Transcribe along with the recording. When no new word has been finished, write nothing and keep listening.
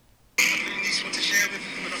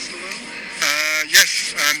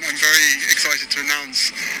I'm very excited to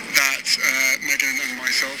announce that Megan and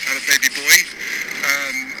myself had a baby boy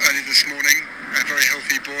early this morning, a very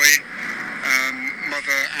healthy boy.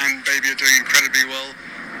 Mother and baby are doing incredibly well.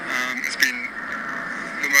 It's been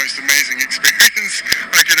the most amazing experience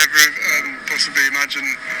I could ever possibly imagine.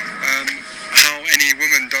 How any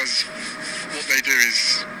woman does what they do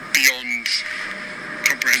is beyond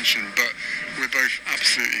comprehension, but we're both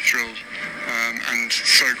absolutely thrilled and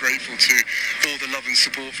so grateful to all the love and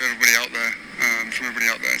support for everybody out there, from everybody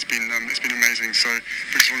out there. It's been amazing. So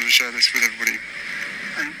we just wanted to share this with everybody.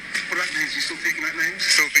 And what about names? Are you still thinking about names?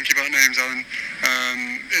 Still thinking about names, Alan.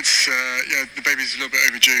 It's the baby's a little bit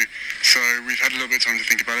overdue, so we've had a little bit of time to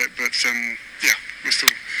think about it. But we're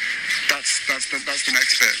still. That's the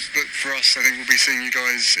next bit. But for us, I think we'll be seeing you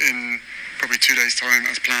guys in probably 2 days' time,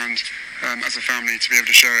 as planned, as a family, to be able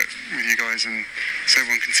to share it with you guys and so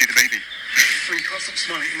everyone can see the baby. Well, you can't stop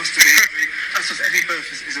smiling. It must have been. I suppose every birth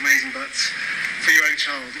is amazing, but for your own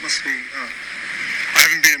child, it must be. I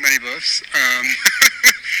haven't been at many births.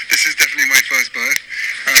 This is definitely my first birth.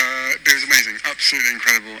 But it was amazing, absolutely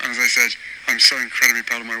incredible. And as I said, I'm so incredibly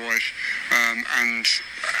proud of my wife. And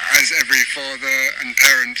as every father and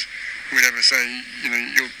parent would ever say,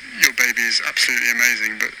 your baby is absolutely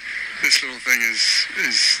amazing. But this little thing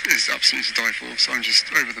is absolutely to die for. So I'm just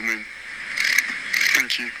over the moon.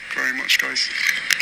 Thank you very much, guys.